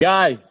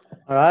Guy,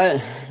 All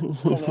right. come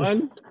on. Long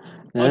time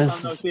no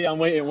Yes, see. I'm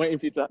waiting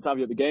for you to have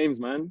you at the games,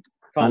 man.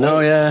 I Can't know.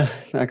 wait. Yeah,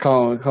 I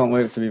can't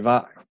wait to be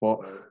back. But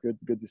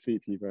Good to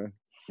speak to you, bro.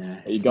 yeah,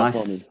 What you it's got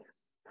for me? nice.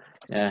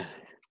 Yeah.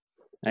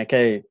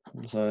 Okay.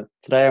 So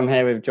today I'm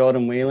here with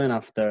Jordan Whelan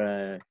after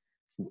a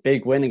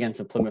big win against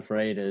the Plymouth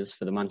Raiders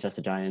for the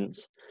Manchester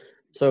Giants.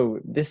 So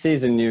this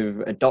season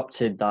you've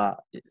adopted that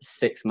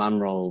six-man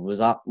role. Was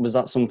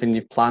that something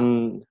you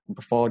planned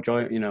before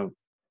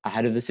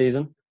ahead of the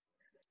season?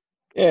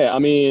 Yeah, I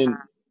mean,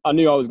 I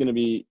knew I was going to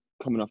be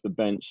coming off the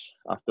bench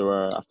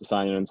after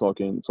signing and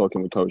talking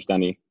with Coach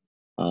Danny.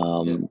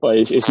 Yeah. But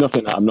it's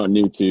nothing that I'm not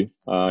new to.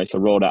 It's a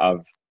role that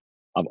I've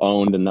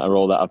owned and a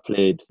role that I've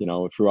played,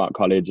 throughout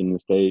college in the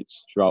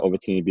States, throughout other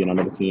teams, being on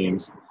other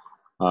teams.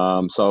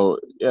 So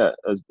yeah,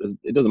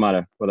 it doesn't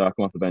matter whether I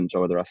come off the bench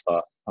or whether I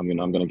start. I'm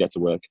gonna get to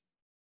work.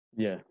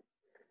 Yeah.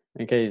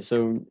 Okay.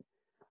 So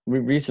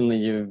recently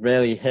you've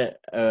really hit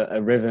a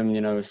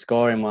rhythm,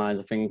 scoring wise.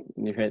 I think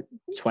you hit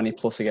 20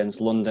 plus against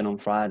London on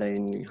Friday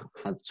and you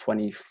had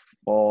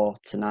 24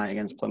 tonight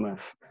against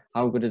Plymouth.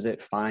 How good is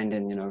it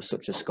finding,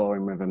 such a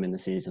scoring rhythm in the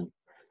season?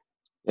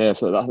 Yeah,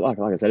 so that's like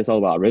I said, it's all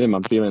about rhythm.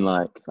 I'm feeling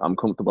like I'm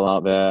comfortable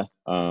out there.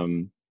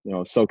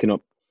 Soaking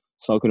up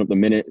the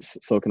minutes,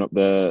 soaking up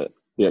the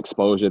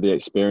exposure, the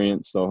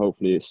experience. So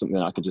hopefully it's something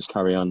that I can just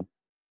carry on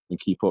and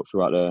keep up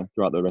throughout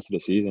the rest of the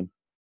season.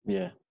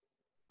 Yeah.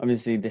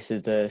 Obviously, this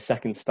is the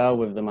second spell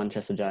with the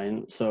Manchester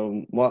Giants.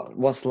 So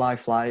what's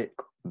life like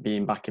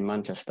being back in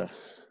Manchester?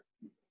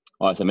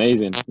 Oh, it's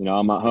amazing.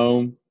 I'm at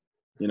home.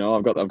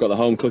 I've got the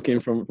home cooking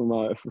from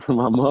my from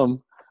my mum.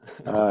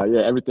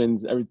 Yeah,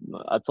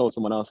 I told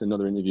someone else in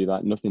another interview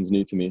that nothing's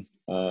new to me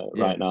Yeah.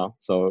 right now.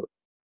 So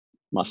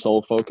my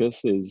sole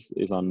focus is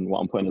on what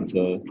I'm putting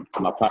into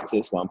my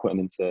practice, what I'm putting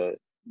into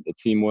the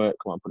teamwork,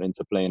 what I'm putting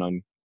into playing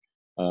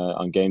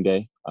on game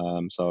day.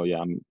 So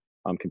yeah,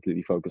 I'm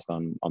completely focused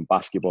on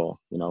basketball,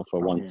 for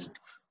Yeah. once.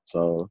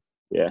 So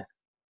yeah,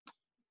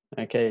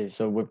 Okay,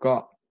 so we've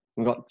got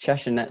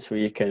Cheshire next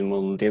week,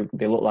 and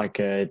they look like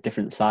a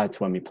different side to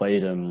when we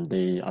played them.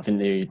 I think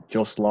they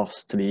just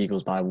lost to the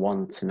Eagles by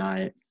one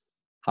tonight.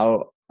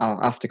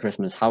 After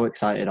Christmas, how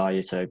excited are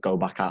you to go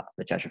back at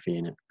the Cheshire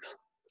Phoenix?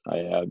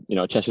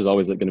 Cheshire's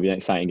always going to be an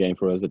exciting game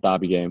for us, a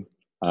derby game.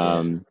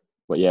 Yeah,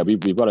 But yeah, we've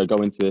got to go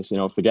into this.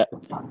 Forget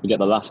the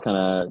last kind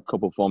of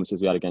couple of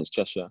performances we had against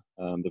Cheshire.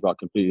 They've got a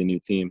completely new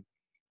team.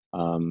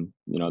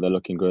 They're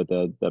looking good.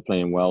 They're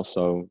playing well.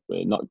 So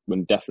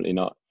we're definitely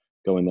not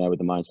going there with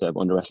the mindset of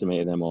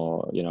underestimating them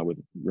or with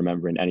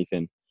remembering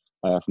anything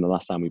from the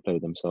last time we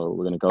played them. So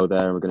we're going to go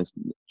there and we're going to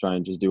try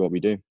and just do what we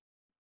do.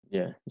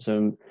 yeah.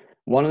 So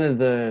one of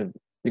the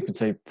you could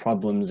say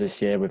problems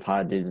this year we've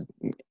had is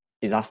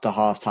after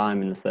half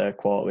time in the third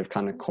quarter we've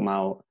kind of come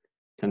out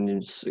kind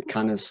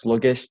of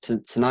sluggish.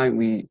 Tonight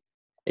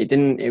it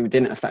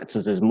didn't affect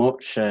us as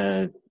much.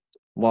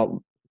 What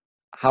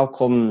How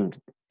come?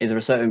 Is there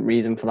a certain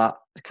reason for that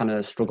kind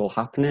of struggle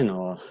happening,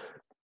 or?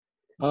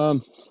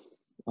 Um,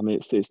 I mean,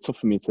 it's tough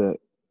for me to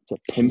Yeah,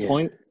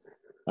 pinpoint.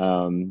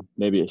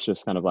 Maybe it's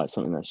just kind of like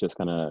something that's just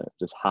kind of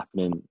just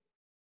happening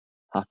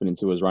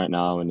to us right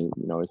now, and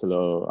it's a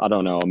little, I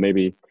don't know,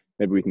 maybe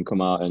we can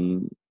come out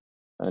and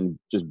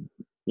just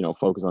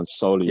focus on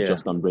solely yeah,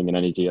 just on bringing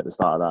energy at the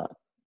start of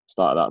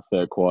that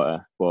third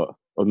quarter. But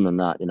other than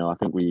that, I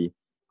think we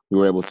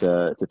were able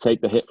to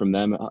take the hit from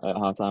them at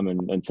half time,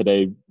 and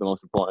today the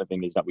most important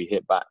thing is that we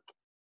hit back.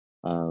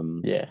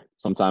 yeah,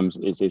 Sometimes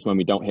it's when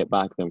we don't hit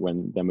back then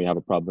we have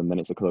a problem. Then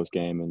it's a close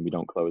game and we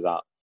don't close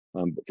out.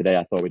 But today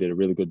I thought we did a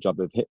really good job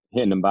of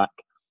hitting them back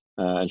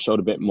and showed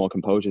a bit more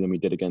composure than we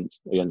did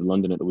against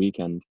London at the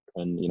weekend,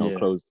 and yeah,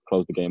 closed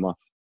the game off.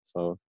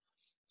 So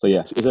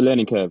yes, it's a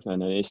learning curve,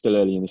 and it's still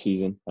early in the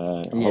season.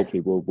 yeah,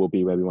 Hopefully, we'll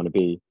be where we want to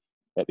be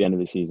at the end of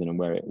the season and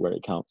where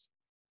it counts.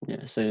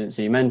 yeah. So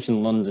you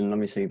mentioned London.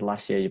 Obviously,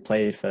 last year you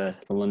played for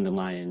the London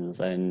Lions,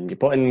 and you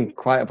put in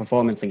quite a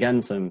performance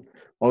against them.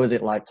 What was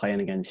it like playing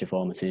against your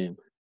former team?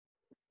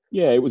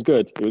 Yeah, it was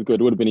good. It was good.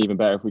 It would have been even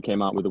better if we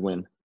came out with a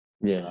win.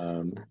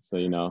 Yeah,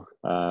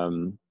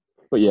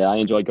 But yeah, I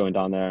enjoyed going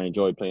down there. I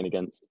enjoyed playing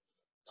against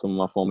some of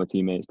my former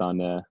teammates down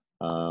there.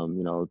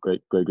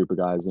 Great group of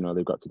guys.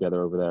 They've got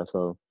together over there.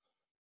 So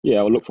yeah,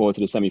 I look forward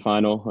to the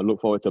semi-final. I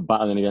look forward to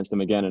battling against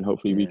them again, and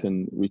hopefully we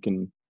yeah,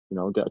 can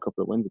get a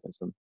couple of wins against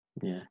them.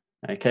 yeah.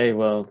 Okay,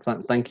 well,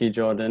 thank you,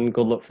 Jordan.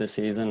 Good luck for the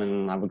season,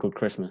 and have a good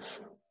Christmas.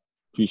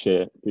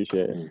 Appreciate it.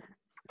 Yeah.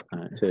 All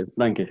right. Cheers.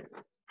 Thank you.